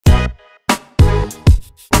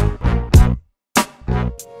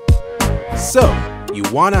So, you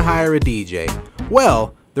want to hire a DJ?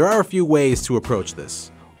 Well, there are a few ways to approach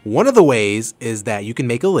this. One of the ways is that you can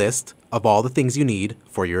make a list of all the things you need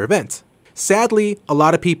for your event. Sadly, a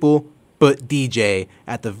lot of people put DJ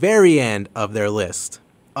at the very end of their list.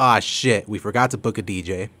 Ah shit, we forgot to book a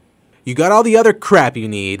DJ. You got all the other crap you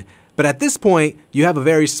need, but at this point, you have a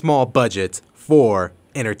very small budget for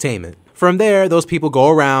entertainment. From there, those people go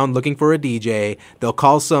around looking for a DJ, they'll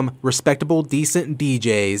call some respectable, decent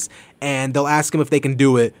DJs, and they'll ask them if they can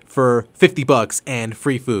do it for $50 and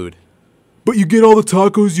free food. But you get all the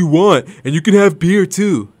tacos you want, and you can have beer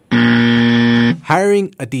too.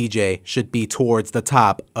 Hiring a DJ should be towards the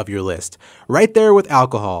top of your list, right there with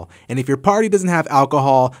alcohol, and if your party doesn't have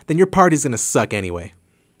alcohol, then your party's gonna suck anyway.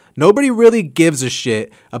 Nobody really gives a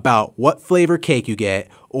shit about what flavor cake you get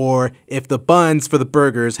or if the buns for the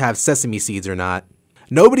burgers have sesame seeds or not.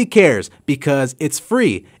 Nobody cares because it's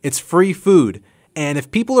free. It's free food. And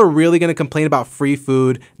if people are really going to complain about free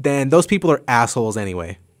food, then those people are assholes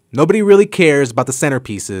anyway. Nobody really cares about the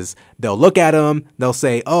centerpieces. They'll look at them, they'll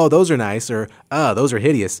say, oh, those are nice, or those are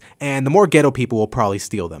hideous, and the more ghetto people will probably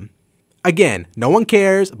steal them. Again, no one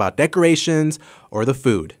cares about decorations or the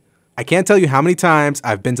food. I can't tell you how many times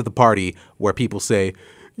I've been to the party where people say,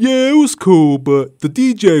 yeah, it was cool, but the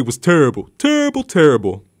DJ was terrible, terrible,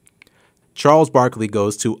 terrible. Charles Barkley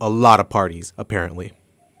goes to a lot of parties, apparently.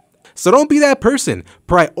 So don't be that person.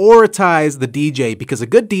 Prioritize the DJ because a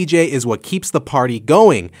good DJ is what keeps the party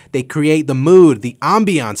going. They create the mood, the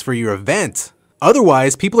ambiance for your event.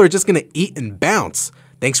 Otherwise, people are just gonna eat and bounce.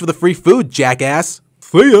 Thanks for the free food, jackass.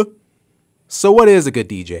 See ya. So what is a good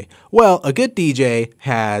DJ? Well, a good DJ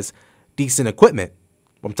has decent equipment.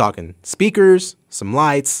 I'm talking speakers, some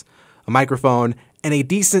lights, a microphone, and a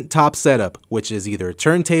decent top setup, which is either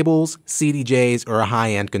turntables, CDJs, or a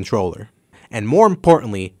high-end controller. And more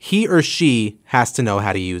importantly, he or she has to know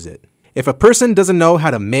how to use it. If a person doesn't know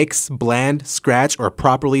how to mix, blend, scratch, or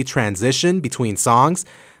properly transition between songs,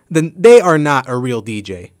 then they are not a real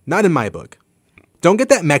DJ. Not in my book. Don't get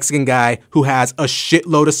that Mexican guy who has a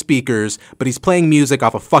shitload of speakers, but he's playing music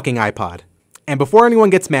off a fucking iPod. And before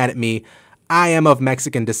anyone gets mad at me, I am of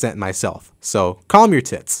Mexican descent myself, so calm your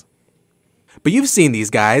tits. But you've seen these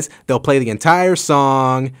guys. They'll play the entire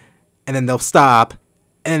song, and then they'll stop,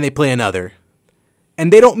 and then they play another.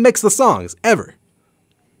 And they don't mix the songs, ever.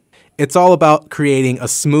 It's all about creating a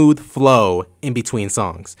smooth flow in between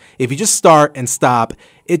songs. If you just start and stop,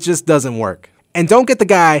 it just doesn't work. And don't get the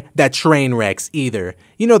guy that train wrecks either.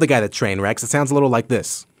 You know the guy that train wrecks. It sounds a little like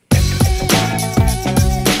this.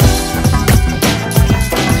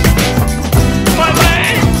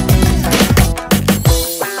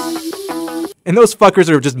 And those fuckers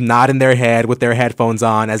are just nodding their head with their headphones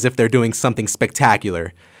on as if they're doing something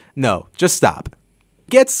spectacular. No, just stop.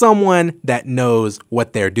 Get someone that knows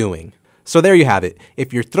what they're doing. So there you have it.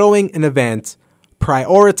 If you're throwing an event,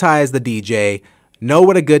 prioritize the DJ, know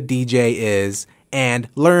what a good DJ is, and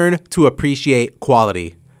learn to appreciate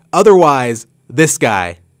quality. Otherwise, this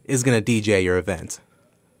guy is gonna DJ your event.